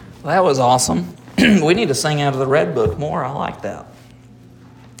That was awesome. We need to sing out of the Red Book more. I like that.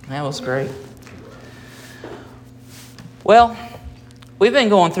 That was great. Well, we've been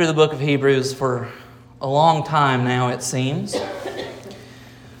going through the book of Hebrews for a long time now, it seems.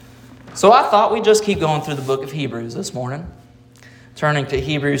 So I thought we'd just keep going through the book of Hebrews this morning. Turning to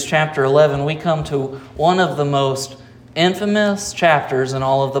Hebrews chapter 11, we come to one of the most infamous chapters in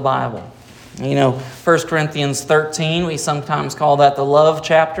all of the Bible. You know, 1 Corinthians 13, we sometimes call that the love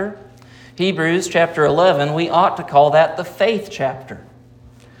chapter. Hebrews chapter 11, we ought to call that the faith chapter.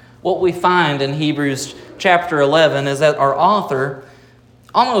 What we find in Hebrews chapter 11 is that our author,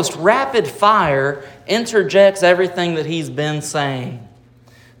 almost rapid fire, interjects everything that he's been saying.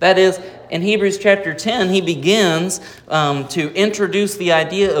 That is, in Hebrews chapter 10, he begins to introduce the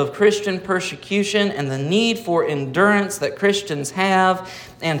idea of Christian persecution and the need for endurance that Christians have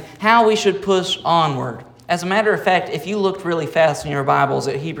and how we should push onward. As a matter of fact, if you looked really fast in your Bibles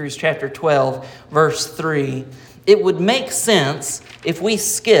at Hebrews chapter 12, verse 3, it would make sense if we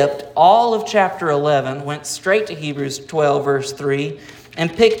skipped all of chapter 11, went straight to Hebrews 12, verse 3,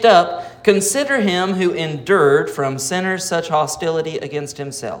 and picked up, "Consider him who endured from sinners such hostility against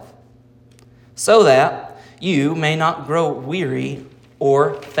himself, so that you may not grow weary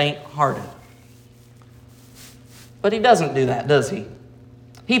or faint-hearted." But he doesn't do that, does he?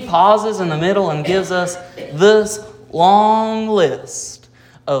 He pauses in the middle and gives us this long list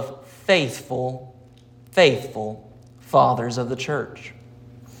of faithful fathers of the church.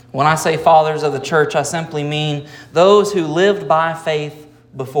 When I say fathers of the church, I simply mean those who lived by faith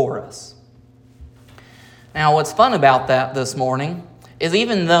before us. Now, what's fun about that this morning is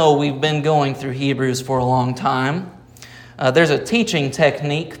even though we've been going through Hebrews for a long time, there's a teaching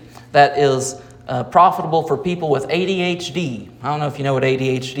technique that is profitable for people with ADHD. I don't know if you know what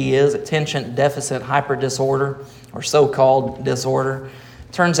ADHD is, attention deficit hyperdisorder, or so-called disorder.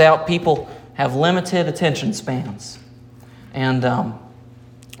 Turns out people have limited attention spans. And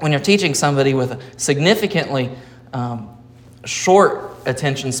when you're teaching somebody with a significantly short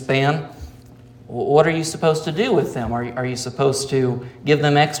attention span, what are you supposed to do with them? Are you supposed to give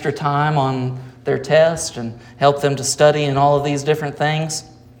them extra time on their test and help them to study and all of these different things?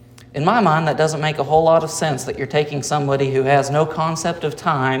 In my mind, that doesn't make a whole lot of sense that you're taking somebody who has no concept of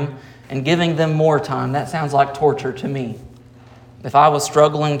time and giving them more time. That sounds like torture to me. If I was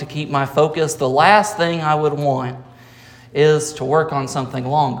struggling to keep my focus, the last thing I would want is to work on something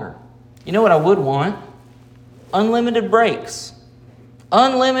longer. You know what I would want? Unlimited breaks.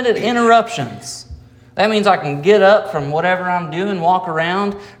 Unlimited interruptions. That means I can get up from whatever I'm doing, walk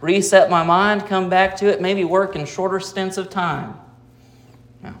around, reset my mind, come back to it, maybe work in shorter stints of time.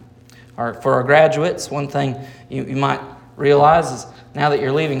 Or for our graduates, one thing you might realize is now that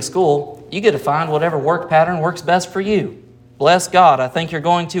you're leaving school, you get to find whatever work pattern works best for you. Bless God, I think you're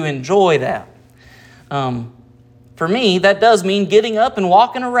going to enjoy that. For me, that does mean getting up and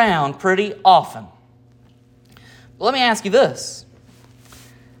walking around pretty often. But let me ask you this.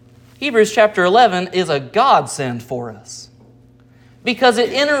 Hebrews chapter 11 is a godsend for us because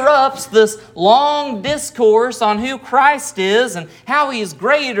it interrupts this long discourse on who Christ is and how He is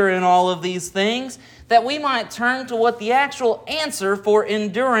greater in all of these things, that we might turn to what the actual answer for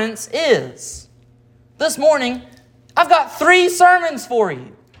endurance is. This morning, I've got 3 sermons for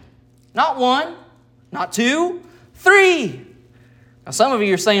you. Not 1, not 2, 3. Now some of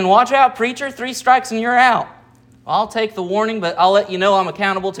you are saying, watch out, preacher, 3 strikes and you're out. Well, I'll take the warning, but I'll let you know I'm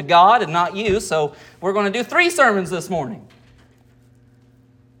accountable to God and not you, so we're going to do 3 sermons this morning.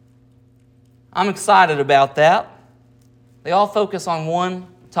 I'm excited about that. They all focus on one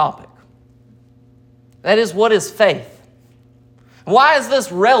topic. That is, what is faith? Why is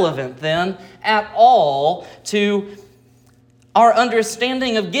this relevant then at all to our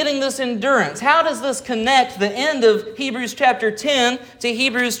understanding of getting this endurance? How does this connect the end of Hebrews chapter 10 to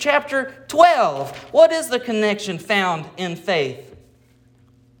Hebrews chapter 12? What is the connection found in faith?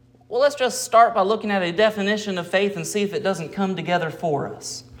 Well, let's just start by looking at a definition of faith and see if it doesn't come together for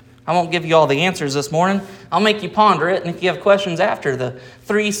us. I won't give you all the answers this morning. I'll make you ponder it, and if you have questions after the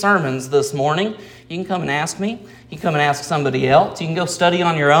 3 sermons this morning, you can come and ask me. You can come and ask somebody else. You can go study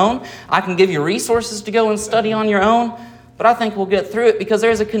on your own. I can give you resources to go and study on your own, but I think we'll get through it because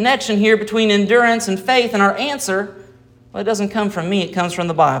there's a connection here between endurance and faith, and our answer, well, it doesn't come from me, it comes from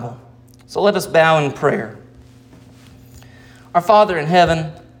the Bible. So let us bow in prayer. Our Father in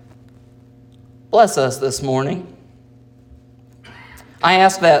heaven, bless us this morning. I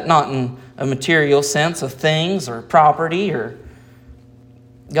ask that not in a material sense of things or property or,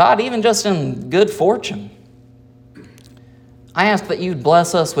 God, even just in good fortune. I ask that you'd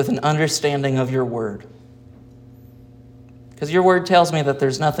bless us with an understanding of your word. Because your word tells me that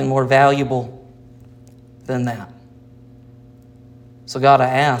there's nothing more valuable than that. So God, I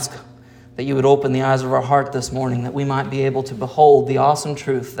ask that you would open the eyes of our heart this morning, that we might be able to behold the awesome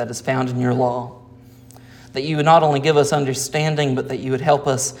truth that is found in your law. That you would not only give us understanding, but that you would help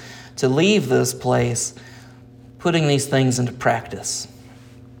us to leave this place putting these things into practice.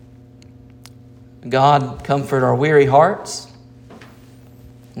 God, comfort our weary hearts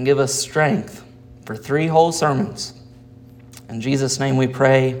and give us strength for 3 whole sermons. In Jesus' name we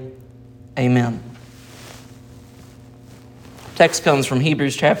pray, amen. Text comes from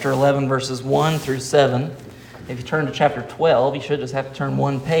Hebrews chapter 11, verses 1 through 7. If you turn to chapter 12, you should just have to turn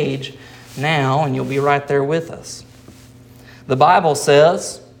one page now, and you'll be right there with us. The Bible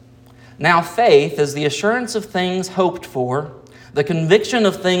says, "Now faith is the assurance of things hoped for, the conviction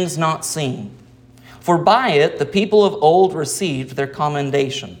of things not seen. For by it the people of old received their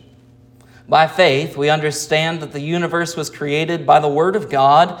commendation. By faith we understand that the universe was created by the word of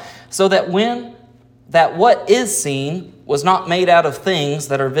God, so that what is seen was not made out of things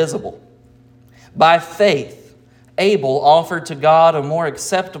that are visible. By faith Abel offered to God a more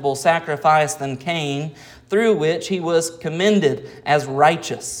acceptable sacrifice than Cain, through which he was commended as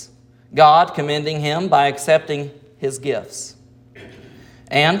righteous, God commending him by accepting his gifts.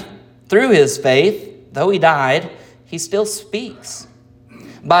 And through his faith, though he died, he still speaks.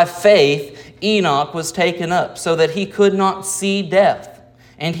 By faith, Enoch was taken up so that he could not see death,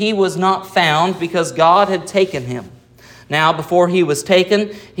 and he was not found because God had taken him. Now, before he was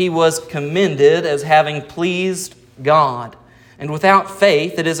taken, he was commended as having pleased God. And without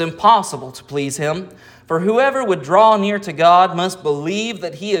faith, it is impossible to please him. For whoever would draw near to God must believe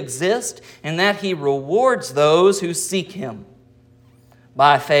that he exists and that he rewards those who seek him.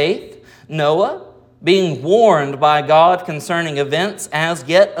 By faith, Noah, being warned by God concerning events as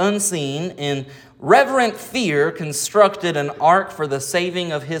yet unseen, in reverent fear constructed an ark for the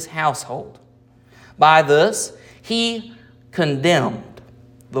saving of his household. By this, he condemned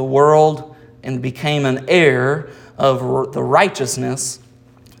the world and became an heir of the righteousness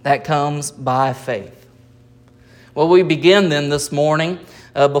that comes by faith." Well, we begin then this morning,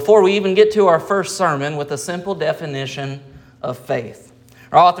 before we even get to our first sermon, with a simple definition of faith.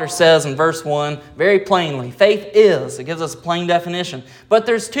 Our author says in verse 1, very plainly, faith is. It gives us a plain definition. But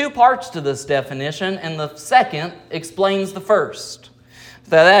there's 2 parts to this definition, and the second explains the first.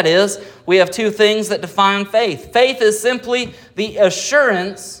 That is, we have 2 things that define faith. Faith is simply the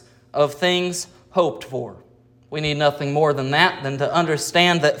assurance of things hoped for. We need nothing more than that, than to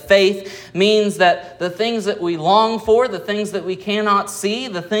understand that faith means that the things that we long for, the things that we cannot see,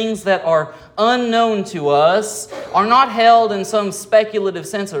 the things that are unknown to us, are not held in some speculative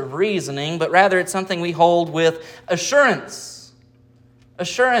sense of reasoning, but rather it's something we hold with assurance.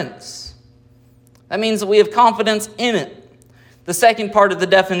 Assurance. That means that we have confidence in it. The second part of the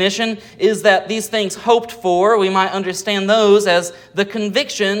definition is that these things hoped for, we might understand those as the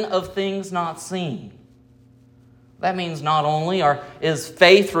conviction of things not seen. That means not only is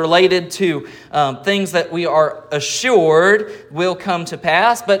faith related to things that we are assured will come to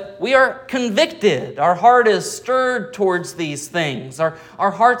pass, but we are convicted. Our heart is stirred towards these things.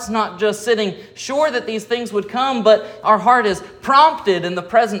 Our heart's not just sitting sure that these things would come, but our heart is prompted in the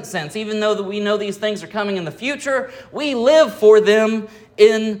present sense. Even though we know these things are coming in the future, we live for them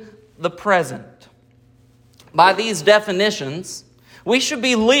in the present. By these definitions, we should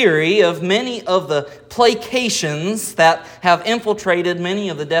be leery of many of the placations that have infiltrated many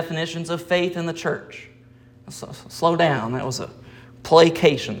of the definitions of faith in the church. Slow down. That was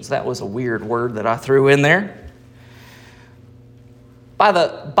placations. That was a weird word that I threw in there. By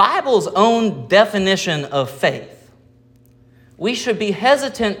the Bible's own definition of faith, we should be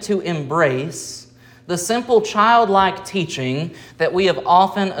hesitant to embrace the simple childlike teaching that we have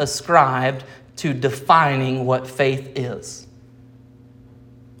often ascribed to defining what faith is.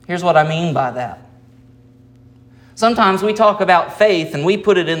 Here's what I mean by that. Sometimes we talk about faith and we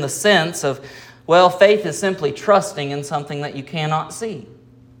put it in the sense of, well, faith is simply trusting in something that you cannot see.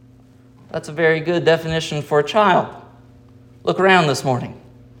 That's a very good definition for a child. Look around this morning.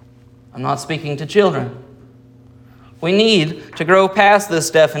 I'm not speaking to children. We need to grow past this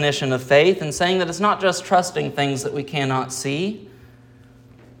definition of faith and saying that it's not just trusting things that we cannot see.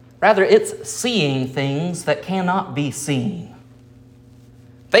 Rather, it's seeing things that cannot be seen.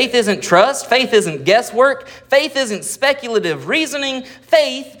 Faith isn't trust. Faith isn't guesswork. Faith isn't speculative reasoning.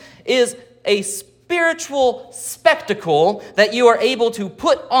 Faith is a spiritual spectacle that you are able to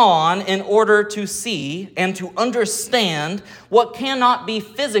put on in order to see and to understand what cannot be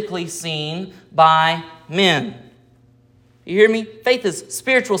physically seen by men. You hear me? Faith is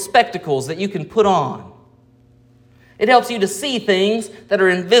spiritual spectacles that you can put on. It helps you to see things that are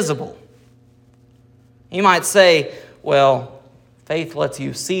invisible. You might say, well, faith lets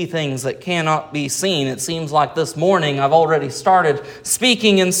you see things that cannot be seen. It seems like this morning I've already started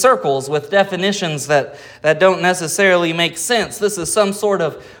speaking in circles with definitions that don't necessarily make sense. This is some sort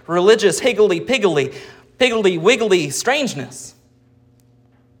of religious higgledy-wiggly strangeness.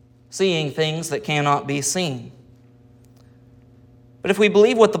 Seeing things that cannot be seen. But if we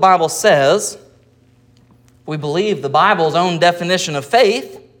believe what the Bible says, we believe the Bible's own definition of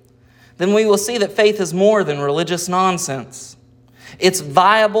faith, then we will see that faith is more than religious nonsense. It's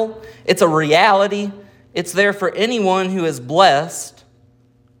viable, it's a reality, it's there for anyone who is blessed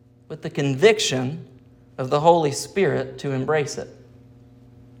with the conviction of the Holy Spirit to embrace it.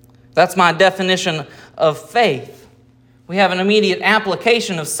 That's my definition of faith. We have an immediate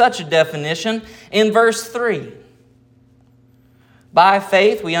application of such a definition in verse 3. By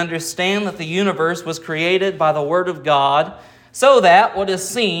faith, we understand that the universe was created by the Word of God, so that what is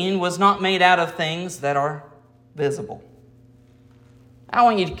seen was not made out of things that are visible. I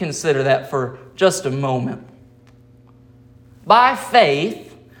want you to consider that for just a moment. By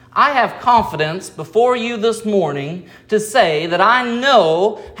faith, I have confidence before you this morning to say that I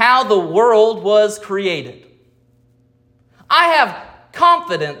know how the world was created. I have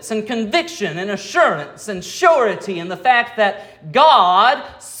confidence and conviction and assurance and surety in the fact that God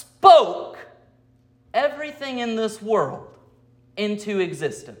spoke everything in this world into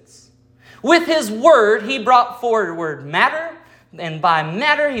existence. With His Word, He brought forward matter, and by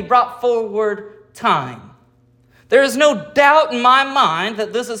matter, He brought forward time. There is no doubt in my mind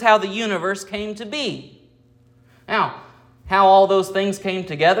that this is how the universe came to be. Now, how all those things came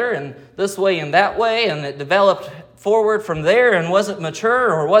together and this way and that way, and it developed forward from there, and was it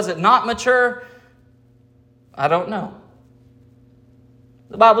mature or was it not mature? I don't know.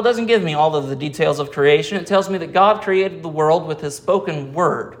 The Bible doesn't give me all of the details of creation. It tells me that God created the world with His spoken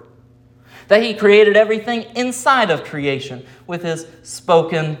word. That He created everything inside of creation with His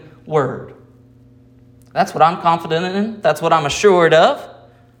spoken word. That's what I'm confident in. That's what I'm assured of.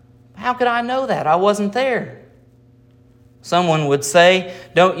 How could I know that? I wasn't there. Someone would say,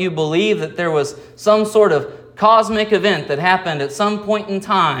 don't you believe that there was some sort of cosmic event that happened at some point in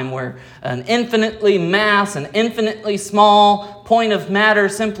time where an infinitely small point of matter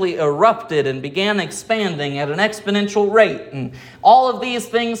simply erupted and began expanding at an exponential rate, and all of these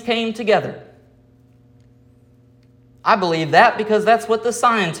things came together? I believe that because that's what the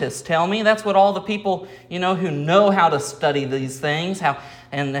scientists tell me. That's what all the people, who know how to study these things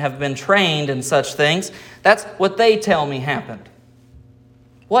and have been trained in such things, that's what they tell me happened.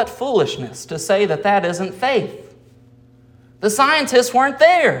 What foolishness to say that that isn't faith. The scientists weren't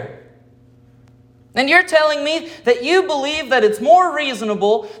there. And you're telling me that you believe that it's more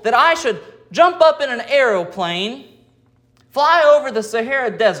reasonable that I should jump up in an aeroplane, fly over the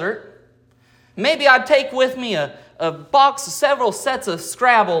Sahara Desert, maybe I'd take with me a box of several sets of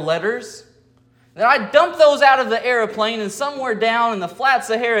Scrabble letters, that I'd dump those out of the airplane, and somewhere down in the flat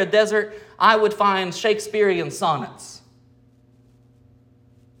Sahara Desert I would find Shakespearean sonnets.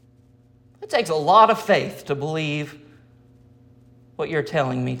 It takes a lot of faith to believe what you're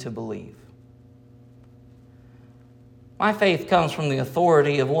telling me to believe. My faith comes from the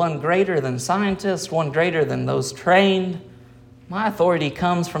authority of one greater than scientists, one greater than those trained. My authority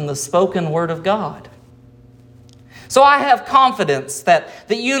comes from the spoken word of God. So I have confidence that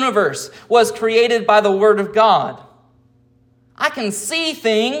the universe was created by the Word of God. I can see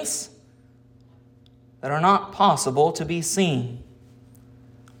things that are not possible to be seen.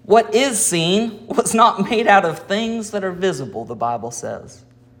 What is seen was not made out of things that are visible, the Bible says.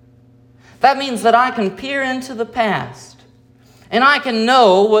 That means that I can peer into the past, and I can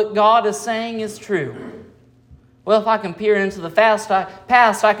know what God is saying is true. Well, if I can peer into the past,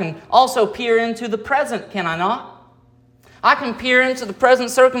 I can also peer into the present, can I not? I can peer into the present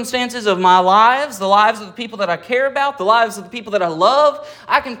circumstances of my lives, the lives of the people that I care about, the lives of the people that I love.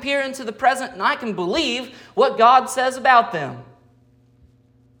 I can peer into the present and I can believe what God says about them.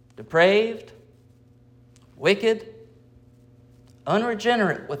 Depraved, wicked,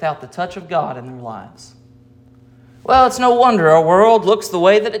 unregenerate without the touch of God in their lives. Well, it's no wonder our world looks the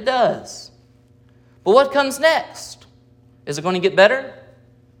way that it does. But what comes next? Is it going to get better?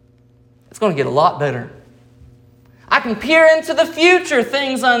 It's going to get a lot better. I can peer into the future,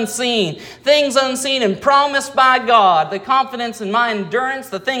 things unseen and promised by God, the confidence in my endurance,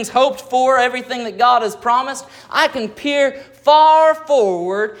 the things hoped for, everything that God has promised. I can peer far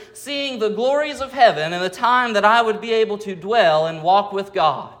forward, seeing the glories of heaven and the time that I would be able to dwell and walk with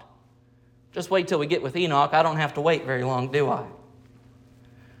God. Just wait till we get with Enoch. I don't have to wait very long, do I?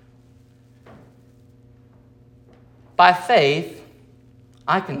 By faith,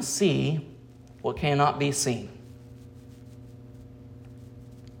 I can see what cannot be seen.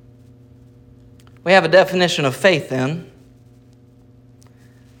 We have a definition of faith then.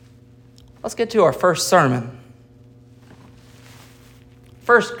 Let's get to our first sermon.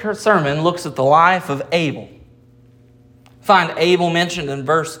 First sermon looks at the life of Abel. Find Abel mentioned in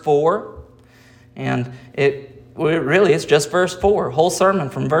verse 4, and it's just verse 4, whole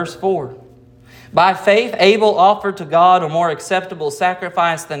sermon from verse 4. By faith, Abel offered to God a more acceptable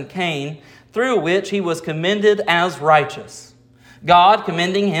sacrifice than Cain, through which he was commended as righteous. God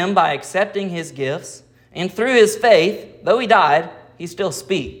commending him by accepting his gifts, and through his faith, though he died, he still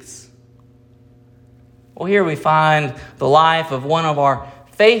speaks. Well, here we find the life of one of our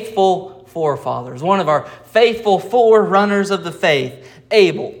faithful forefathers, one of our faithful forerunners of the faith,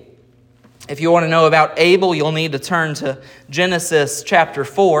 Abel. If you want to know about Abel, you'll need to turn to Genesis chapter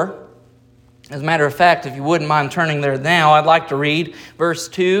 4. As a matter of fact, if you wouldn't mind turning there now, I'd like to read verse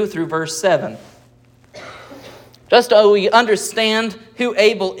 2 through verse 7. Just so we understand who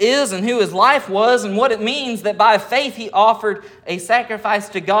Abel is and who his life was and what it means that by faith he offered a sacrifice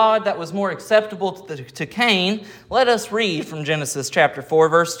to God that was more acceptable to Cain, let us read from Genesis chapter 4,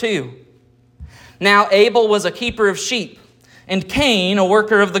 verse 2. Now Abel was a keeper of sheep, and Cain a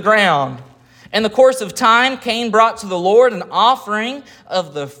worker of the ground. In the course of time, Cain brought to the Lord an offering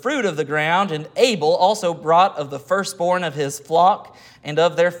of the fruit of the ground, and Abel also brought of the firstborn of his flock and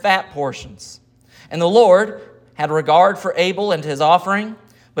of their fat portions. And the Lord had regard for Abel and his offering,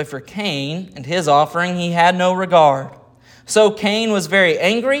 but for Cain and his offering he had no regard. So Cain was very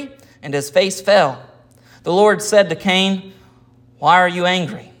angry, and his face fell. The Lord said to Cain, "Why are you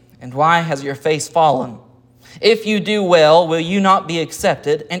angry, and why has your face fallen? If you do well, will you not be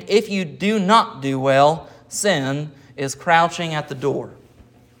accepted? And if you do not do well, sin is crouching at the door."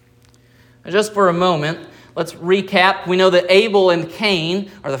 And just for a moment, let's recap. We know that Abel and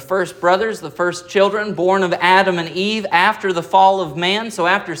Cain are the first brothers, the first children born of Adam and Eve after the fall of man, so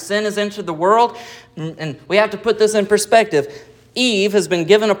after sin has entered the world. And we have to put this in perspective. Eve has been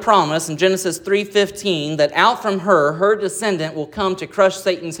given a promise in Genesis 3:15 that out from her descendant will come to crush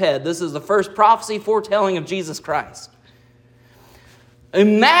Satan's head. This is the first prophecy foretelling of Jesus Christ.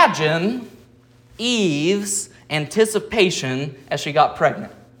 Imagine Eve's anticipation as she got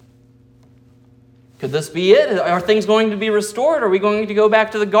pregnant. Could this be it? Are things going to be restored? Are we going to go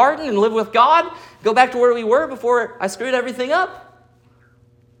back to the garden and live with God? Go back to where we were before I screwed everything up?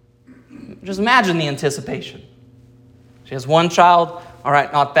 Just imagine the anticipation. She has one child. All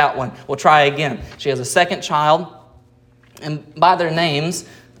right, not that one. We'll try again. She has a second child. And by their names,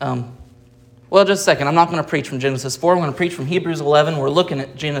 just a second. I'm not going to preach from Genesis 4. I'm going to preach from Hebrews 11. We're looking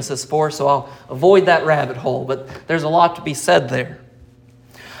at Genesis 4, so I'll avoid that rabbit hole. But there's a lot to be said there.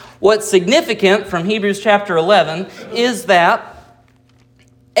 What's significant from Hebrews chapter 11 is that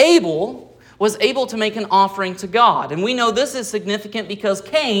Abel was able to make an offering to God. And we know this is significant because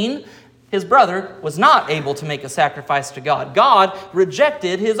Cain, his brother, was not able to make a sacrifice to God. God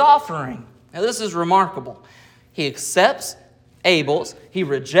rejected his offering. Now this is remarkable. He accepts Abel's, he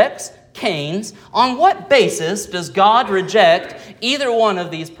rejects Cain's. On what basis does God reject either one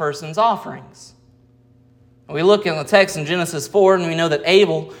of these persons' offerings? We look in the text in Genesis 4 and we know that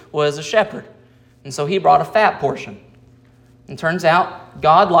Abel was a shepherd. And so he brought a fat portion. And turns out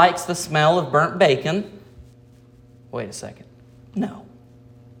God likes the smell of burnt bacon. Wait a second.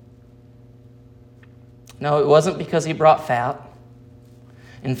 No, it wasn't because he brought fat.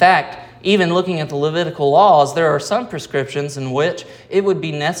 In fact, even looking at the Levitical laws, there are some prescriptions in which it would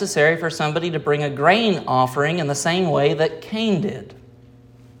be necessary for somebody to bring a grain offering in the same way that Cain did.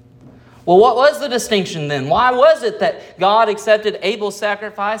 Well, what was the distinction then? Why was it that God accepted Abel's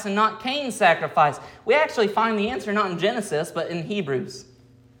sacrifice and not Cain's sacrifice? We actually find the answer not in Genesis, but in Hebrews.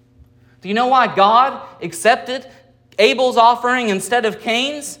 Do you know why God accepted Abel's offering instead of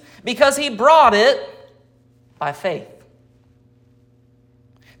Cain's? Because he brought it by faith.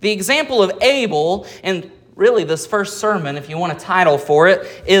 The example of Abel, and really this first sermon, if you want a title for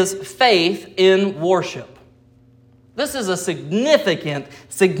it, is Faith in Worship. This is a significant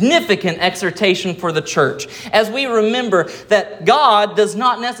exhortation for the church as we remember that God does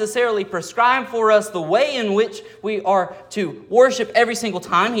not necessarily prescribe for us the way in which we are to worship every single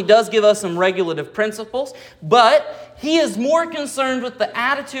time. He does give us some regulative principles, but He is more concerned with the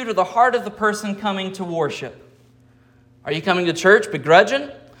attitude or the heart of the person coming to worship. Are you coming to church begrudging?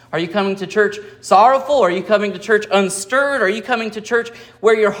 Are you coming to church sorrowful? Are you coming to church unstirred? Are you coming to church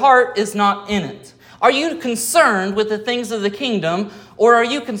where your heart is not in it? Are you concerned with the things of the kingdom, or are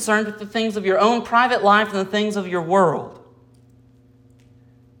you concerned with the things of your own private life and the things of your world?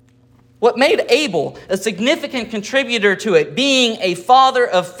 What made Abel a significant contributor to it being a father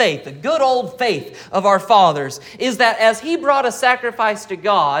of faith, the good old faith of our fathers, is that as he brought a sacrifice to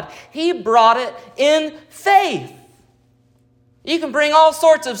God, he brought it in faith. You can bring all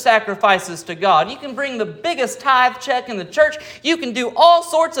sorts of sacrifices to God. You can bring the biggest tithe check in the church. You can do all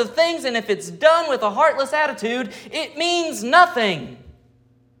sorts of things, and if it's done with a heartless attitude, it means nothing.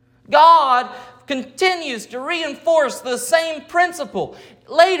 God continues to reinforce the same principle.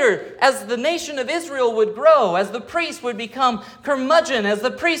 Later, as the nation of Israel would grow, as the priests would become curmudgeon, as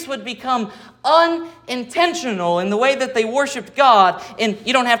the priests would become unintentional in the way that they worshiped God, and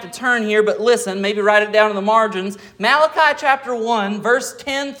you don't have to turn here, but listen, maybe write it down in the margins. Malachi chapter 1, verse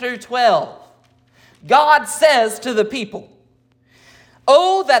 10 through 12. God says to the people,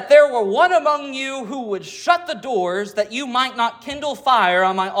 "Oh, that there were one among you who would shut the doors, that you might not kindle fire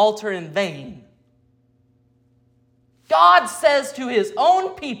on my altar in vain." God says to His own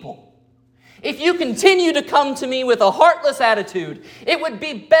people, if you continue to come to me with a heartless attitude, it would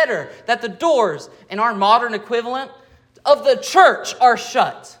be better that the doors, in our modern equivalent, of the church are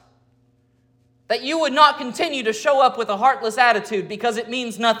shut. That you would not continue to show up with a heartless attitude because it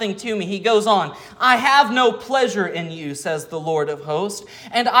means nothing to me. He goes on, "I have no pleasure in you, says the Lord of hosts,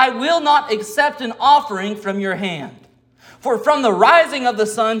 and I will not accept an offering from your hand. For from the rising of the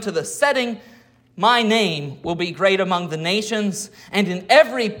sun to the setting, my name will be great among the nations, and in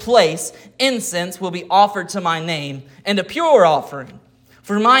every place incense will be offered to my name, and a pure offering.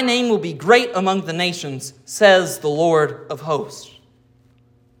 For my name will be great among the nations, says the Lord of hosts."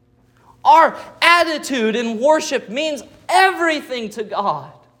 Our attitude in worship means everything to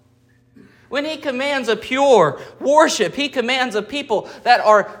God. When He commands a pure worship, He commands a people that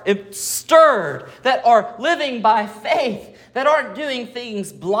are stirred, that are living by faith, that aren't doing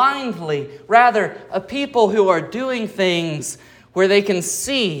things blindly. Rather, a people who are doing things where they can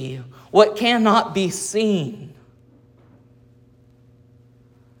see what cannot be seen.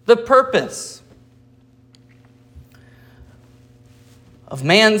 The purpose of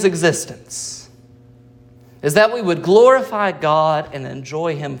man's existence is that we would glorify God and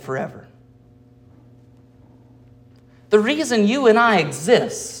enjoy Him forever. The reason you and I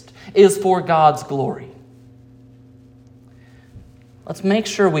exist is for God's glory. Let's make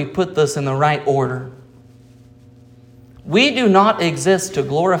sure we put this in the right order. We do not exist to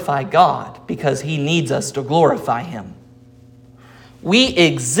glorify God because He needs us to glorify Him. We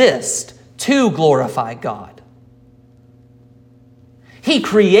exist to glorify God. He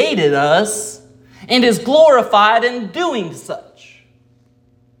created us and is glorified in doing such.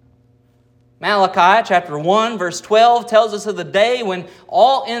 Malachi chapter 1 verse 12 tells us of the day when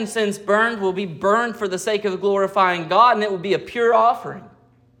all incense burned will be burned for the sake of glorifying God, and it will be a pure offering.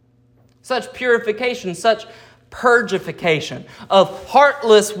 Such purification, such purgification of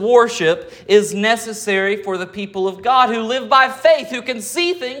heartless worship is necessary for the people of God who live by faith, who can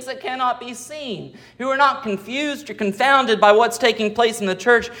see things that cannot be seen, who are not confused or confounded by what's taking place in the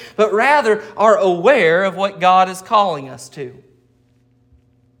church, but rather are aware of what God is calling us to.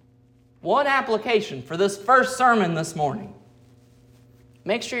 One application for this first sermon this morning.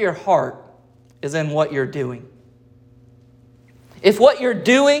 Make sure your heart is in what you're doing. If what you're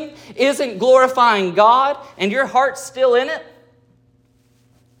doing isn't glorifying God and your heart's still in it,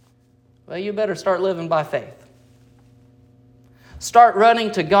 well, you better start living by faith. Start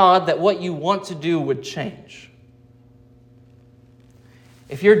running to God that what you want to do would change.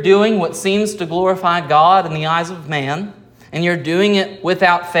 If you're doing what seems to glorify God in the eyes of man, and you're doing it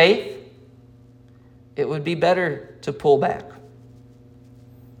without faith, it would be better to pull back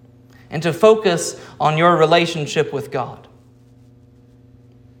and to focus on your relationship with God.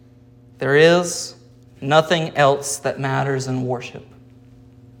 There is nothing else that matters in worship.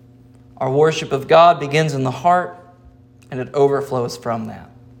 Our worship of God begins in the heart, and it overflows from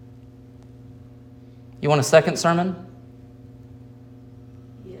that. You want a second sermon?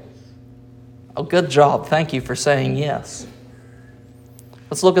 Yes. Oh, good job. Thank you for saying yes.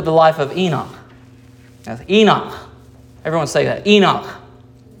 Let's look at the life of Enoch. That's Enoch. Everyone say that. Enoch.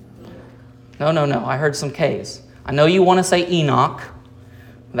 No. I heard some K's. I know you want to say Enoch.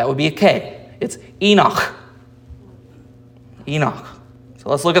 That would be a K. It's Enoch. Enoch. So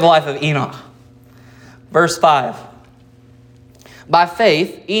let's look at the life of Enoch. Verse 5. By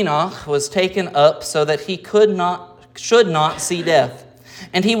faith, Enoch was taken up so that he should not see death.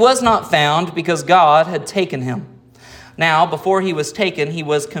 And he was not found because God had taken him. Now, before he was taken, he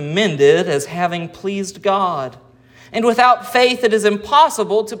was commended as having pleased God. And without faith, it is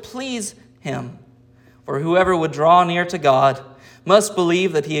impossible to please Him. For whoever would draw near to God must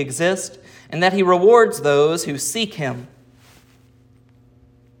believe that He exists and that He rewards those who seek Him.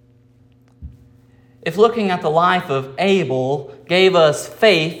 If looking at the life of Abel gave us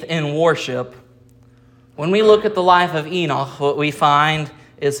faith in worship, when we look at the life of Enoch, what we find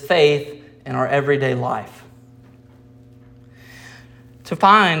is faith in our everyday life. To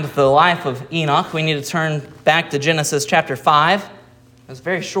find the life of Enoch, we need to turn back to Genesis chapter 5. It's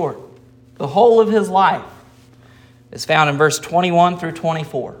very short. The whole of his life is found in verse 21 through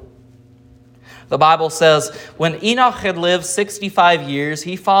 24. The Bible says, when Enoch had lived 65 years,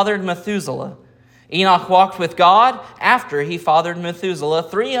 he fathered Methuselah. Enoch walked with God after he fathered Methuselah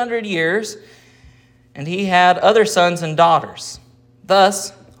 300 years, and he had other sons and daughters.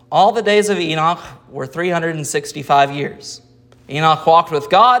 Thus, all the days of Enoch were 365 years. Enoch walked with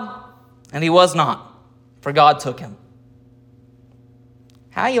God, and he was not, for God took him.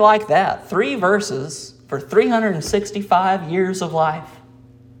 How you like that? 3 verses for 365 years of life.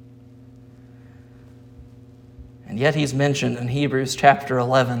 And yet he's mentioned in Hebrews chapter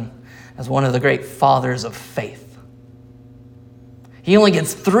 11 as one of the great fathers of faith. He only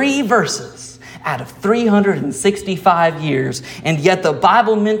gets 3 verses out of 365 years, and yet the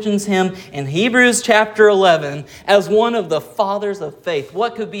Bible mentions him in Hebrews chapter 11 as one of the fathers of faith.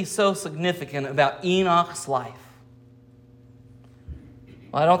 What could be so significant about Enoch's life?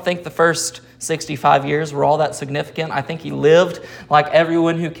 Well, I don't think the first 65 years were all that significant. I think he lived like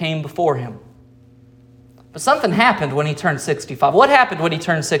everyone who came before him. But something happened when he turned 65. What happened when he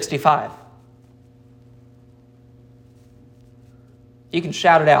turned 65? You can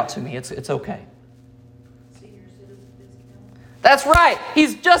shout it out to me. It's okay. That's right.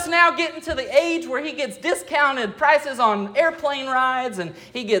 He's just now getting to the age where he gets discounted prices on airplane rides, and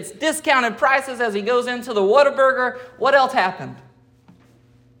he gets discounted prices as he goes into the Whataburger. What else happened?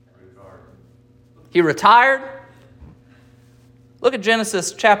 He retired. Look at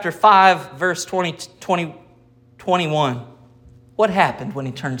Genesis chapter 5, verse 21. What happened when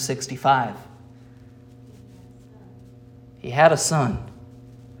he turned 65? He had a son.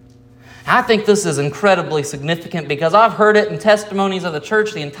 I think this is incredibly significant because I've heard it in testimonies of the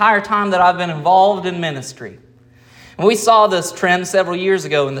church the entire time that I've been involved in ministry. And we saw this trend several years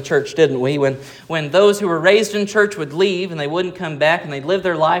ago in the church, didn't we? When those who were raised in church would leave and they wouldn't come back, and they'd live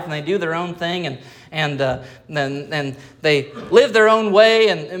their life and they'd do their own thing, and they live their own way,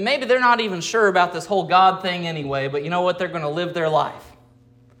 and maybe they're not even sure about this whole God thing anyway, but you know what? They're going to live their life.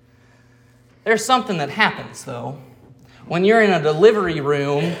 There's something that happens, though, when you're in a delivery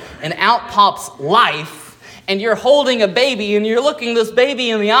room and out pops life, and you're holding a baby and you're looking this baby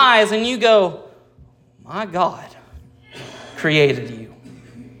in the eyes and you go, my God created you.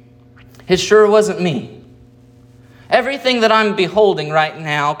 It sure wasn't me. Everything that I'm beholding right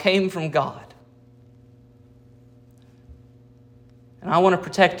now came from God. And I want to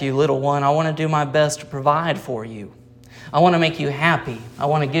protect you, little one. I want to do my best to provide for you. I want to make you happy. I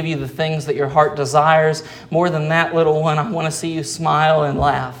want to give you the things that your heart desires. More than that, little one, I want to see you smile and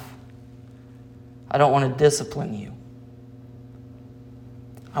laugh. I don't want to discipline you.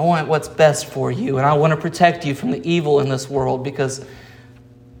 I want what's best for you, and I want to protect you from the evil in this world because,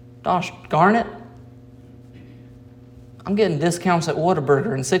 gosh darn it, I'm getting discounts at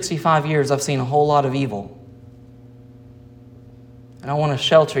Whataburger. In 65 years, I've seen a whole lot of evil. And I want to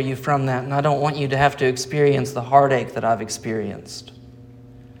shelter you from that, and I don't want you to have to experience the heartache that I've experienced.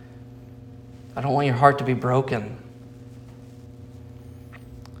 I don't want your heart to be broken.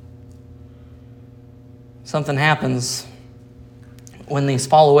 Something happens when these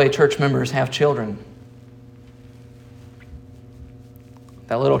fall-away church members have children.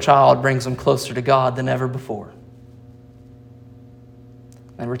 That little child brings them closer to God than ever before.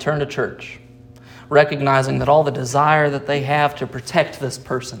 They return to church, recognizing that all the desire that they have to protect this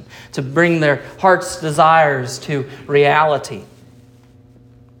person, to bring their heart's desires to reality,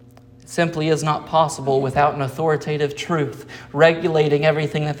 simply is not possible without an authoritative truth regulating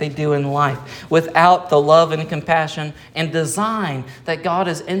everything that they do in life, without the love and compassion and design that God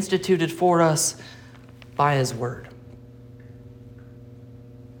has instituted for us by His Word.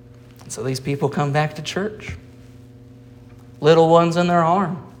 So these people come back to church, little ones in their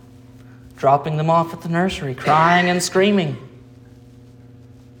arm, dropping them off at the nursery, crying and screaming.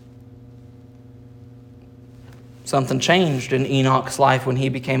 Something changed in Enoch's life when he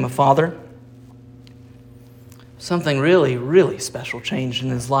became a father. Something really, really special changed in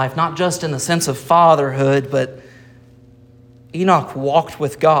his life, not just in the sense of fatherhood, but Enoch walked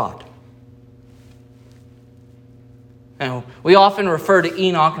with God. Now, we often refer to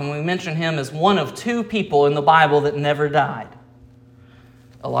Enoch and we mention him as one of 2 people in the Bible that never died.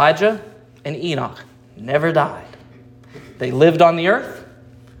 Elijah and Enoch never died. They lived on the earth.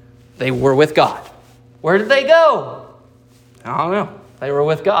 They were with God. Where did they go? I don't know. They were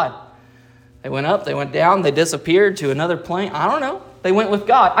with God. They went up, they went down, they disappeared to another plane. I don't know. They went with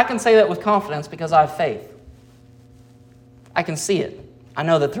God. I can say that with confidence because I have faith. I can see it. I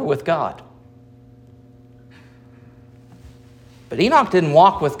know that they're with God. But Enoch didn't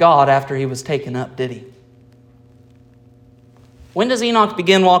walk with God after he was taken up, did he? When does Enoch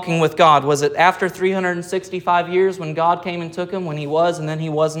begin walking with God? Was it after 365 years when God came and took him, when he was and then he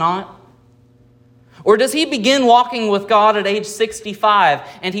was not? Or does he begin walking with God at age 65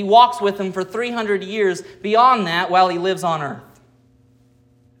 and he walks with him for 300 years beyond that while he lives on earth?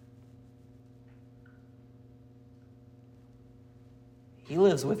 He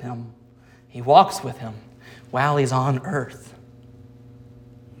lives with him. He walks with him while he's on earth.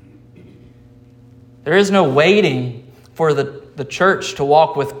 There is no waiting for the church to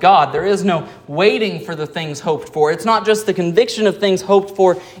walk with God. There is no waiting for the things hoped for. It's not just the conviction of things hoped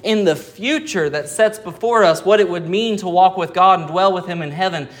for in the future that sets before us what it would mean to walk with God and dwell with Him in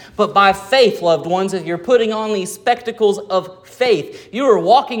heaven. But by faith, loved ones, if you're putting on these spectacles of faith, you are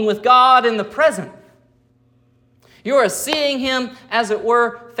walking with God in the present. You are seeing Him, as it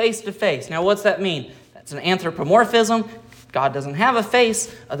were, face to face. Now, what's that mean? That's an anthropomorphism. God doesn't have a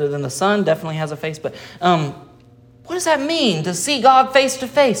face, other than the Son definitely has a face. But what does that mean, to see God face to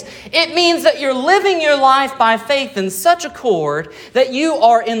face? It means that you're living your life by faith in such accord that you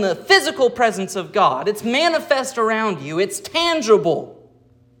are in the physical presence of God. It's manifest around you. It's tangible.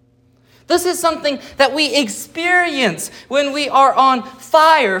 This is something that we experience when we are on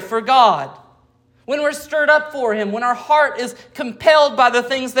fire for God. When we're stirred up for Him, when our heart is compelled by the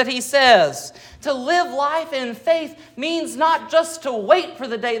things that He says. To live life in faith means not just to wait for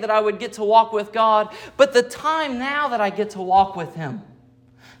the day that I would get to walk with God, but the time now that I get to walk with Him.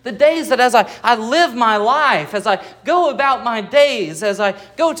 The days that as I live my life, as I go about my days, as I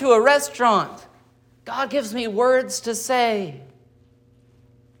go to a restaurant, God gives me words to say.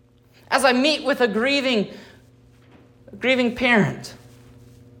 As I meet with a grieving parent,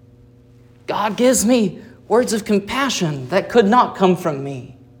 God gives me words of compassion that could not come from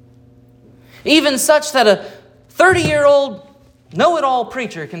me. Even such that a 30-year-old know-it-all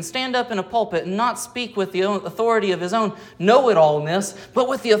preacher can stand up in a pulpit and not speak with the authority of his own know-it-allness, but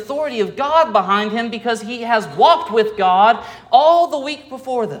with the authority of God behind him because he has walked with God all the week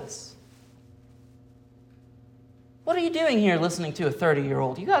before this. What are you doing here listening to a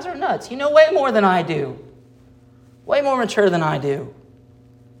 30-year-old? You guys are nuts. You know way more than I do. Way more mature than I do.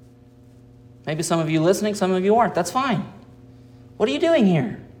 Maybe some of you listening, some of you aren't. That's fine. What are you doing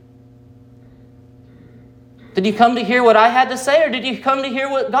here? Did you come to hear what I had to say, or did you come to hear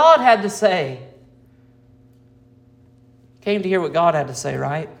what God had to say? Came to hear what God had to say,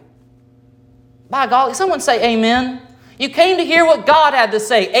 right? By golly, someone say amen. You came to hear what God had to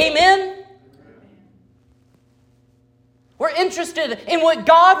say. Amen? We're interested in what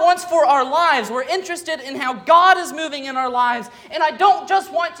God wants for our lives. We're interested in how God is moving in our lives. And I don't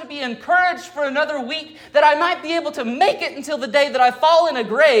just want to be encouraged for another week that I might be able to make it until the day that I fall in a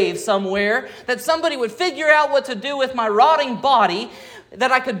grave somewhere, that somebody would figure out what to do with my rotting body,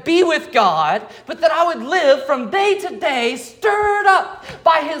 that I could be with God, but that I would live from day to day stirred up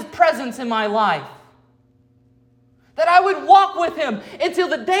by His presence in my life. That I would walk with Him until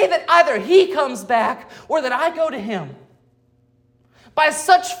the day that either He comes back or that I go to Him. By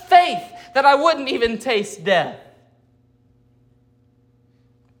such faith that I wouldn't even taste death.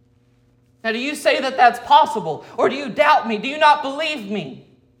 Now, do you say that that's possible? Or do you doubt me? Do you not believe me?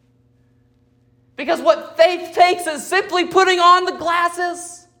 Because what faith takes is simply putting on the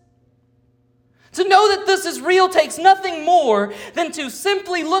glasses. To know that this is real takes nothing more than to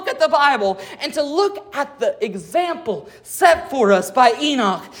simply look at the Bible and to look at the example set for us by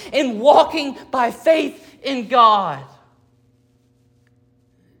Enoch in walking by faith in God.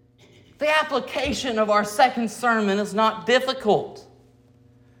 The application of our second sermon is not difficult.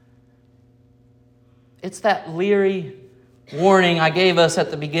 It's that leery warning I gave us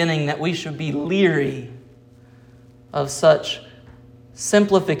at the beginning that we should be leery of such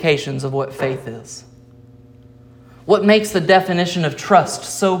simplifications of what faith is. What makes the definition of trust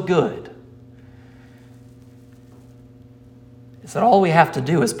so good is that all we have to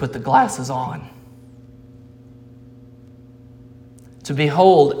do is put the glasses on. To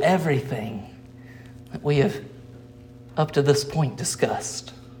behold everything that we have up to this point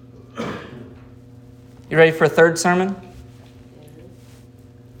discussed. You ready for a third sermon?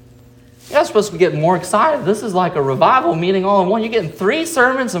 You guys are supposed to be getting more excited. This is like a revival meeting all in one. You're getting 3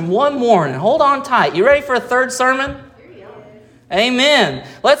 sermons in one morning. Hold on tight. You ready for a third sermon? Amen.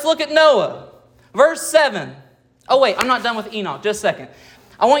 Let's look at Noah. Verse 7. Oh wait, I'm not done with Enoch. Just a second.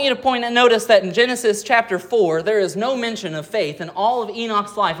 I want you to notice that in Genesis chapter 4, there is no mention of faith in all of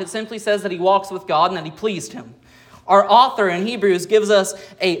Enoch's life. It simply says that he walks with God and that he pleased him. Our author in Hebrews gives us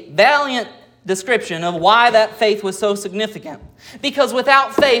a valiant description of why that faith was so significant. Because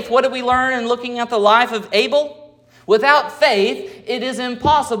without faith, what did we learn in looking at the life of Abel? Without faith, it is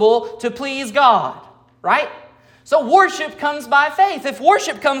impossible to please God, right? So worship comes by faith. If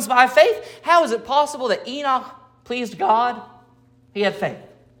worship comes by faith, how is it possible that Enoch pleased God? He had faith.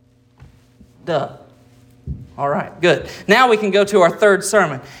 Duh. All right, good. Now we can go to our third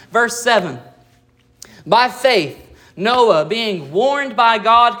sermon. Verse 7. By faith, Noah, being warned by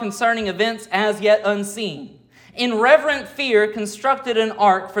God concerning events as yet unseen, in reverent fear constructed an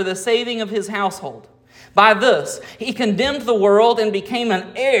ark for the saving of his household. By this, he condemned the world and became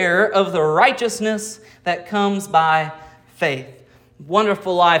an heir of the righteousness that comes by faith.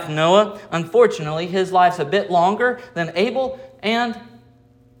 Wonderful life, Noah. Unfortunately, his life's a bit longer than Abel and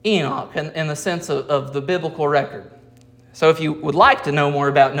Enoch in the sense of the biblical record. So if you would like to know more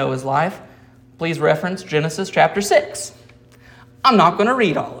about Noah's life, please reference Genesis chapter 6. I'm not going to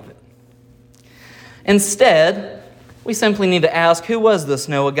read all of it. Instead, we simply need to ask, who was this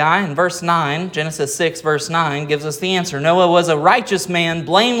Noah guy? And verse 9, Genesis 6, verse 9, gives us the answer. Noah was a righteous man,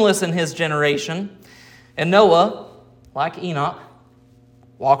 blameless in his generation. And Noah, like Enoch,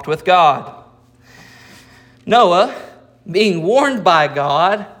 walked with God. Noah, being warned by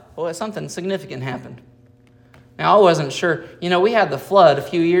God, something significant happened. Now, I wasn't sure. We had the flood a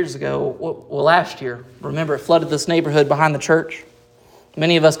few years ago, last year. Remember, it flooded this neighborhood behind the church.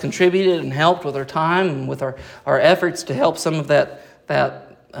 Many of us contributed and helped with our time and with our efforts to help some of that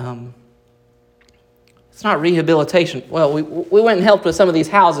it's not rehabilitation. Well, we went and helped with some of these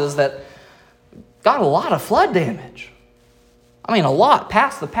houses that got a lot of flood damage. I mean, a lot,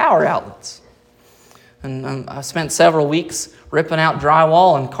 past the power outlets. And I spent several weeks ripping out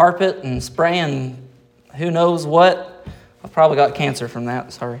drywall and carpet and spraying who knows what. I probably got cancer from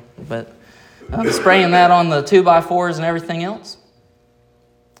that, sorry. But spraying that on the 2x4s and everything else.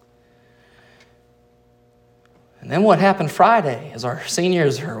 And then what happened Friday as our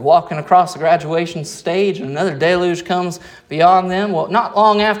seniors are walking across the graduation stage and another deluge comes beyond them? Well, not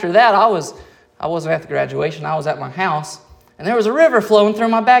long after that, I wasn't at the graduation. I was at my house. And there was a river flowing through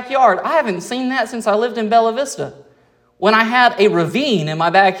my backyard. I haven't seen that since I lived in Bella Vista, when I had a ravine in my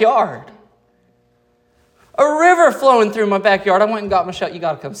backyard. A river flowing through my backyard. I went and got Michelle. You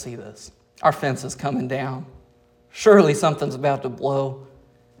got to come see this. Our fence is coming down. Surely something's about to blow.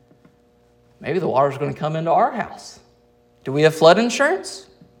 Maybe the water's going to come into our house. Do we have flood insurance?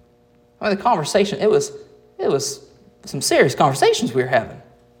 I mean, the conversation, it was some serious conversations we were having.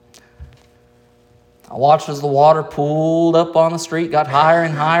 I watched as the water pooled up on the street, got higher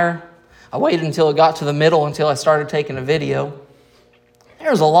and higher. I waited until it got to the middle until I started taking a video.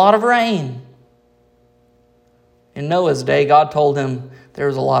 There was a lot of rain. In Noah's day, God told him there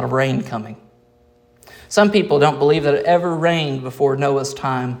was a lot of rain coming. Some people don't believe that it ever rained before Noah's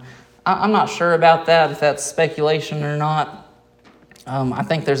time. I'm not sure about that, if that's speculation or not. I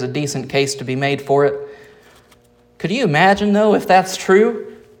think there's a decent case to be made for it. Could you imagine, though, if that's true?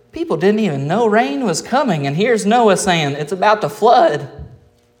 People didn't even know rain was coming, and here's Noah saying it's about to flood.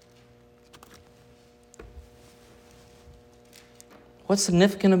 What's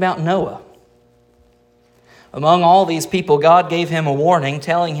significant about Noah? Among all these people, God gave him a warning,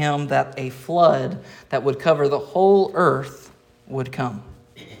 telling him that a flood that would cover the whole earth would come.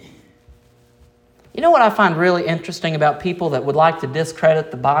 You know what I find really interesting about people that would like to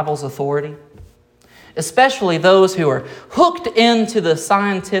discredit the Bible's authority? Especially those who are hooked into the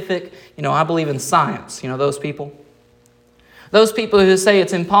scientific, I believe in science, those people. Those people who say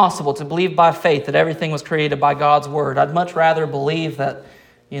it's impossible to believe by faith that everything was created by God's word. I'd much rather believe that,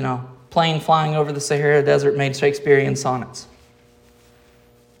 plane flying over the Sahara Desert made Shakespearean sonnets.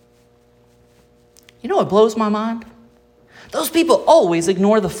 You know what blows my mind? Those people always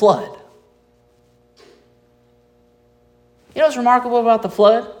ignore the flood. You know what's remarkable about the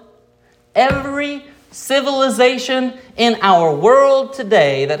flood? Every civilization in our world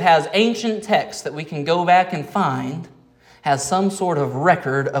today that has ancient texts that we can go back and find has some sort of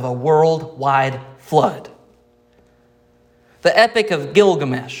record of a worldwide flood. The Epic of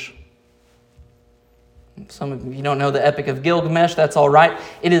Gilgamesh. Some of you don't know the Epic of Gilgamesh, that's all right.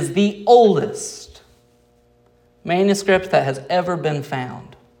 It is the oldest manuscript that has ever been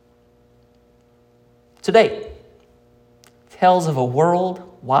found. To date, tells of a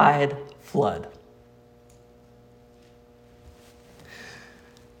worldwide flood.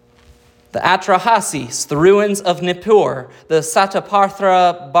 the Atrahasis, the ruins of Nippur, the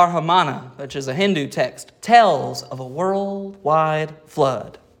Sataparthra Brahmana, which is a Hindu text, tells of a worldwide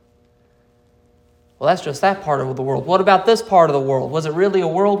flood. Well, that's just that part of the world. What about this part of the world? Was it really a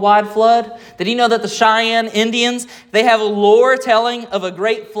worldwide flood? Did you know that the Cheyenne Indians, they have a lore telling of a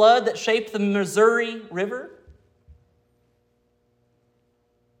great flood that shaped the Missouri River?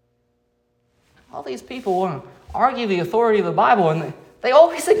 All these people want to argue the authority of the Bible, and they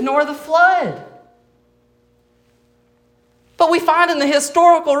always ignore the flood. But we find in the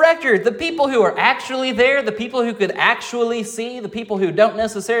historical record, the people who are actually there, the people who could actually see, the people who don't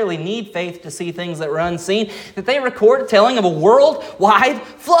necessarily need faith to see things that were unseen, that they record a telling of a worldwide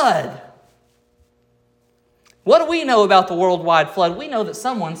flood. What do we know about the worldwide flood? We know that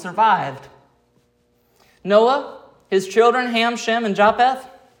someone survived. Noah, his children, Ham, Shem, and Japheth,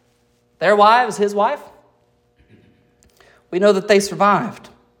 their wives, his wife. We know that they survived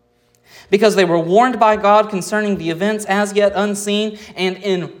because they were warned by God concerning the events as yet unseen, and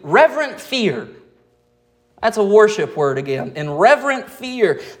in reverent fear, that's a worship word again, in reverent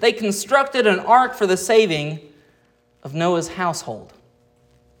fear, they constructed an ark for the saving of Noah's household.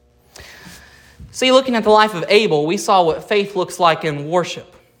 See, looking at the life of Abel, we saw what faith looks like in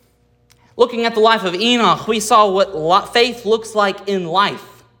worship. Looking at the life of Enoch, we saw what faith looks like in life.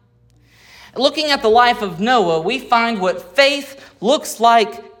 Looking at the life of Noah, we find what faith looks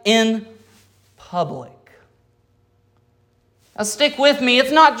like in public. Now stick with me.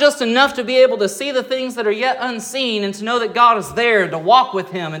 It's not just enough to be able to see the things that are yet unseen and to know that God is there, to walk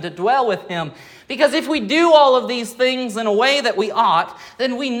with Him and to dwell with Him. Because if we do all of these things in a way that we ought,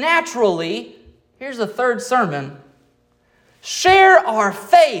 then we naturally, here's the third sermon, share our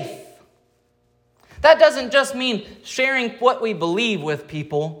faith. That doesn't just mean sharing what we believe with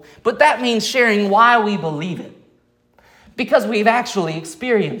people, but that means sharing why we believe it. Because we've actually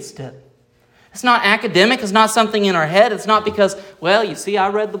experienced it. It's not academic. It's not something in our head. It's not because, well, you see, I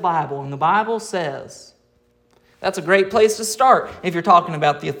read the Bible, and the Bible says. That's a great place to start if you're talking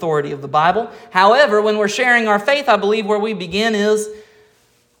about the authority of the Bible. However, when we're sharing our faith, I believe where we begin is,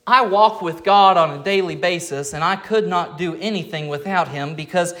 I walk with God on a daily basis, and I could not do anything without Him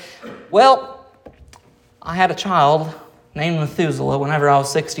because, well, I had a child named Methuselah whenever I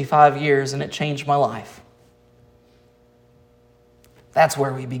was 65 years, and it changed my life. That's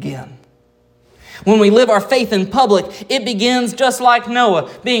where we begin. When we live our faith in public, it begins just like Noah,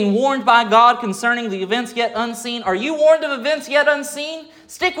 being warned by God concerning the events yet unseen. Are you warned of events yet unseen?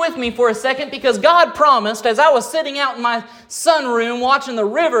 Stick with me for a second, because God promised, as I was sitting out in my sunroom watching the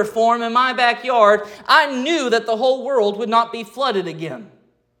river form in my backyard, I knew that the whole world would not be flooded again.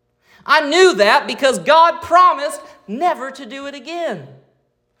 I knew that because God promised never to do it again.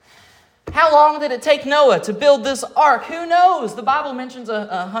 How long did it take Noah to build this ark? Who knows? The Bible mentions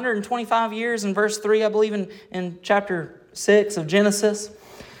 125 years in verse 3, I believe, in chapter 6 of Genesis.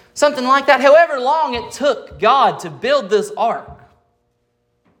 Something like that. However long it took God to build this ark,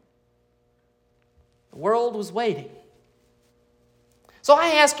 the world was waiting. So I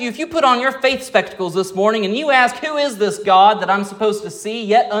ask you, if you put on your faith spectacles this morning and you ask, who is this God that I'm supposed to see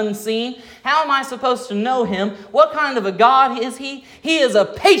yet unseen? How am I supposed to know Him? What kind of a God is He? He is a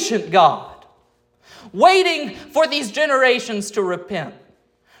patient God, waiting for these generations to repent,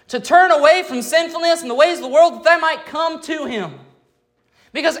 to turn away from sinfulness and the ways of the world that they might come to Him.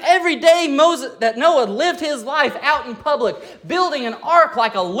 Because every day that Noah lived his life out in public, building an ark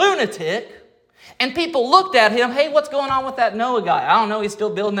like a lunatic, and people looked at him, hey, what's going on with that Noah guy? I don't know, he's still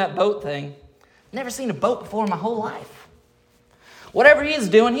building that boat thing. Never seen a boat before in my whole life. Whatever he's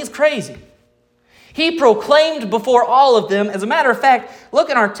doing, he's crazy. He proclaimed before all of them. As a matter of fact, look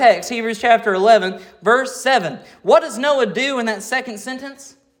in our text, Hebrews chapter 11, verse 7. What does Noah do in that second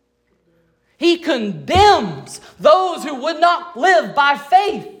sentence? He condemns those who would not live by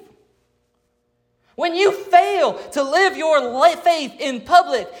faith. When you fail to live your faith in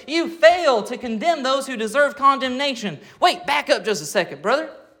public, you fail to condemn those who deserve condemnation. Wait, back up just a second, brother.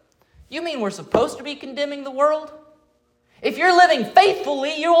 You mean we're supposed to be condemning the world? If you're living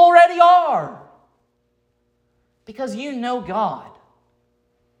faithfully, you already are. Because you know God.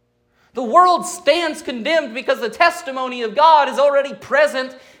 The world stands condemned because the testimony of God is already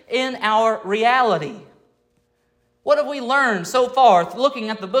present in our reality. What have we learned so far looking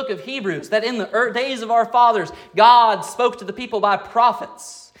at the book of Hebrews? That in the days of our fathers, God spoke to the people by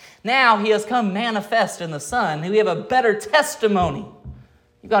prophets. Now He has come manifest in the Son. We have a better testimony.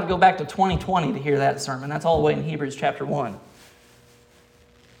 You've got to go back to 2020 to hear that sermon. That's all the way in Hebrews chapter 1.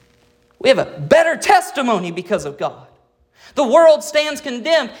 We have a better testimony because of God. The world stands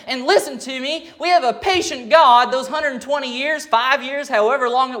condemned. And listen to me, we have a patient God. Those 120 years, 5 years, however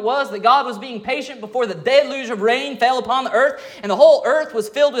long it was, that God was being patient before the deluge of rain fell upon the earth and the whole earth was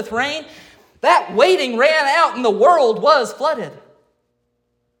filled with rain. That waiting ran out and the world was flooded.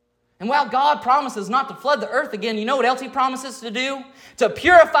 And while God promises not to flood the earth again, you know what else He promises to do? To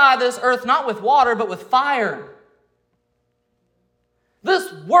purify this earth not with water but with fire.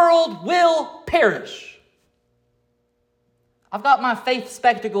 This world will perish. I've got my faith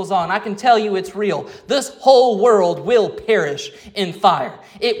spectacles on. I can tell you it's real. This whole world will perish in fire.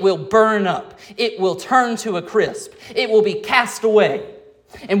 It will burn up. It will turn to a crisp. It will be cast away.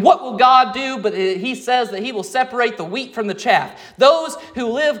 And what will God do? But He says that He will separate the wheat from the chaff. Those who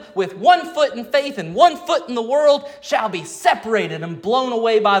live with 1 foot in faith and 1 foot in the world shall be separated and blown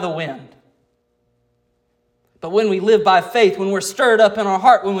away by the wind. But when we live by faith, when we're stirred up in our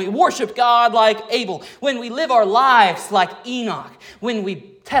heart, when we worship God like Abel, when we live our lives like Enoch, when we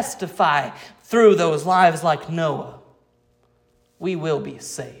testify through those lives like Noah, we will be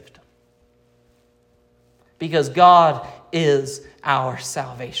saved. Because God is our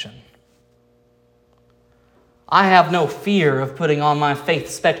salvation. I have no fear of putting on my faith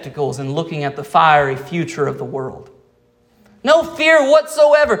spectacles and looking at the fiery future of the world. No fear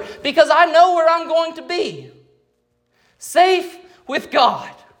whatsoever, because I know where I'm going to be. Safe with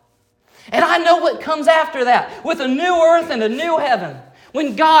God. And I know what comes after that, with a new earth and a new heaven.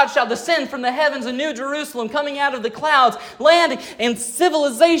 When God shall descend from the heavens, a new Jerusalem coming out of the clouds, landing, and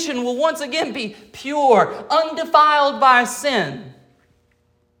civilization will once again be pure, undefiled by sin.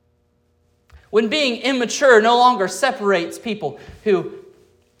 When being immature no longer separates people who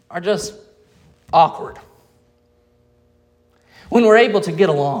are just awkward. When we're able to get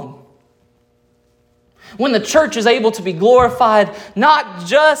along. When the church is able to be glorified, not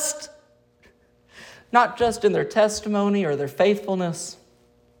just in their testimony or their faithfulness,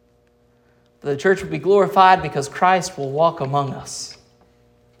 but the church will be glorified because Christ will walk among us.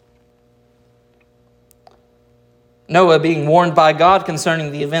 Noah, being warned by God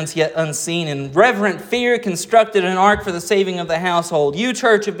concerning the events yet unseen, in reverent fear constructed an ark for the saving of the household. You,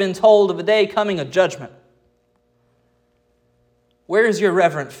 church, have been told of a day coming of judgment. Where is your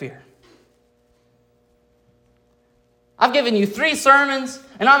reverent fear? I've given you 3 sermons,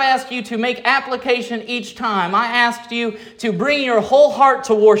 and I've asked you to make application each time. I asked you to bring your whole heart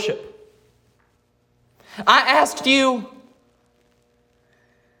to worship. I asked you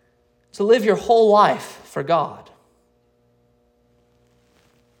to live your whole life for God.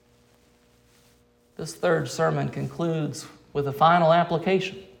 This 3rd sermon concludes with a final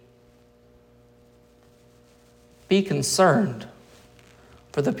application. Be concerned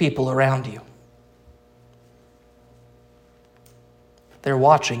for the people around you. They're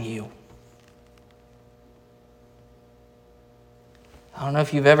watching you. I don't know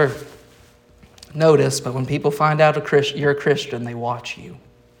if you've ever noticed, but when people find out you're a Christian, they watch you.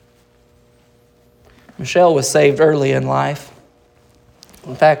 Michelle was saved early in life.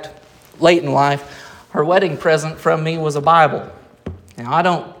 In fact, late in life, her wedding present from me was a Bible. Now, I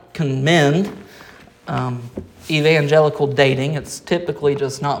don't commend evangelical dating. It's typically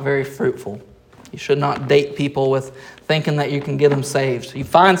just not very fruitful. You should not date people with thinking that you can get them saved. You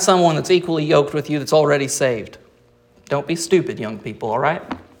find someone that's equally yoked with you that's already saved. Don't be stupid, young people, all right?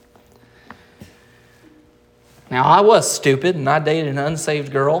 Now, I was stupid, and I dated an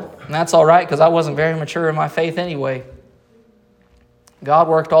unsaved girl, and that's all right because I wasn't very mature in my faith anyway. God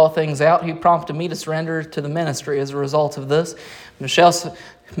worked all things out. He prompted me to surrender to the ministry as a result of this. Michelle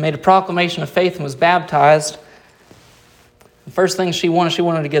made a proclamation of faith and was baptized. The first thing she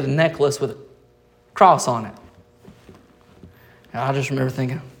wanted to get a necklace with a cross on it. And I just remember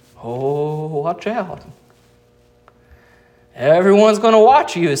thinking, oh, watch out. Everyone's going to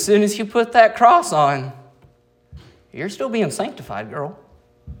watch you as soon as you put that cross on. You're still being sanctified, girl.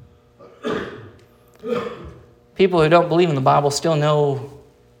 People who don't believe in the Bible still know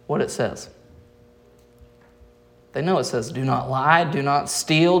what it says. They know it says, do not lie, do not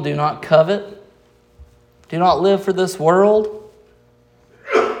steal, do not covet, do not live for this world.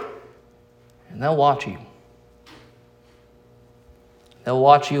 And they'll watch you. They'll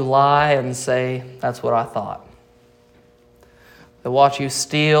watch you lie and say, that's what I thought. They'll watch you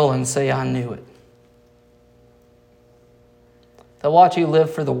steal and say, I knew it. They'll watch you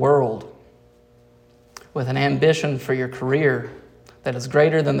live for the world with an ambition for your career that is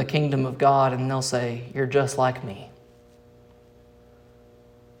greater than the kingdom of God, and they'll say, you're just like me.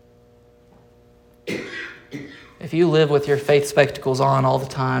 If you live with your faith spectacles on all the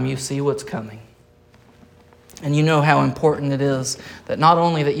time, you see what's coming. And you know how important it is that not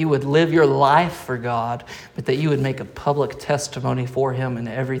only that you would live your life for God, but that you would make a public testimony for Him in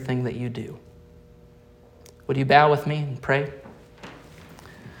everything that you do. Would you bow with me and pray?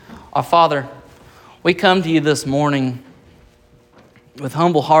 Our Father, we come to you this morning with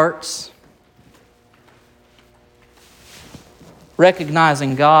humble hearts,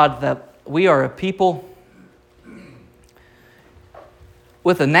 recognizing, God, that we are a people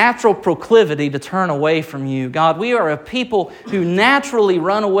with a natural proclivity to turn away from you. God, we are a people who naturally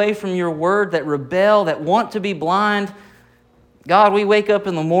run away from your word, that rebel, that want to be blind. God, we wake up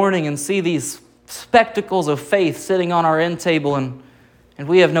in the morning and see these spectacles of faith sitting on our end table, and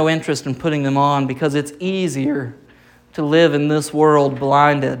we have no interest in putting them on because it's easier to live in this world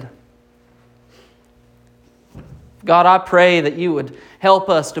blinded. God, I pray that you would help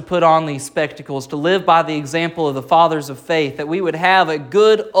us to put on these spectacles, to live by the example of the fathers of faith, that we would have a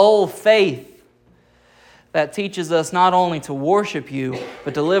good old faith that teaches us not only to worship you,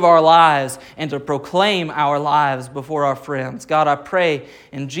 but to live our lives and to proclaim our lives before our friends. God, I pray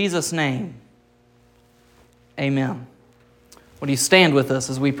in Jesus' name, amen. Would you stand with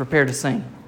us as we prepare to sing?